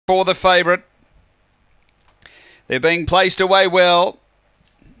for the favourite. They're being placed away well.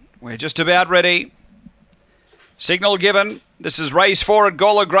 We're just about ready. Signal given. This is race 4 at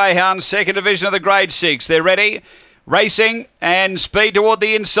Gawler Greyhound, second division of the grade 6. They're ready. Racing and speed toward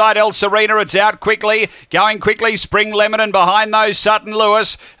the inside. El Serena, it's out quickly. Going quickly, Spring Lemon, and behind those Sutton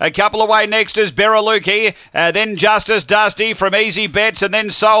Lewis. A couple away next is Beraluki. Then Justice Dusty from Easy Bets, and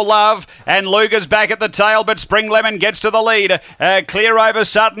then Soul Love. And Luger's back at the tail, but Spring Lemon gets to the lead. Clear over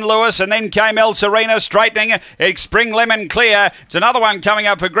Sutton Lewis, and then came El Serena straightening. It's Spring Lemon clear. It's another one coming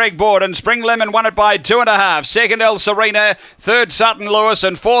up for Greg Board, and Spring Lemon won it by 2.5. Second El Serena, third Sutton Lewis,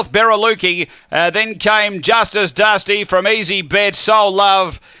 and fourth Beraluki. Then came Justice Dusty from Easy Bet, Soul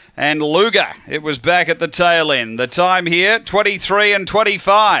Love, and Luger. It was back at the tail end. The time here, 23 and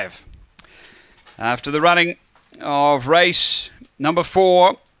 25. After the running of race number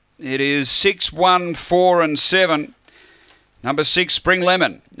 4, it is 6, 1, 4 and 7. Number 6, Spring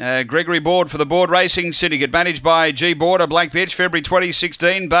Lemon. Gregory Board for the Board Racing Syndicate, managed by G. Border, Black Bitch, February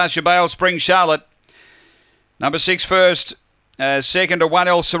 2016, Barsha Bale, Spring Charlotte. Number 6 first, second to 1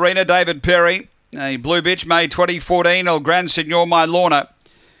 El Serena, David Perry. A Blue Bitch, May 2014, El Gran Senor My Lorna.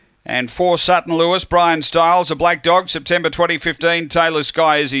 And 4 Sutton Lewis, Brian Stiles. A Black Dog, September 2015, Taylor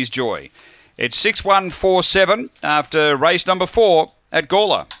Sky is his joy. It's 6-1-4-7 after race number 4 at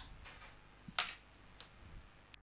Gawler.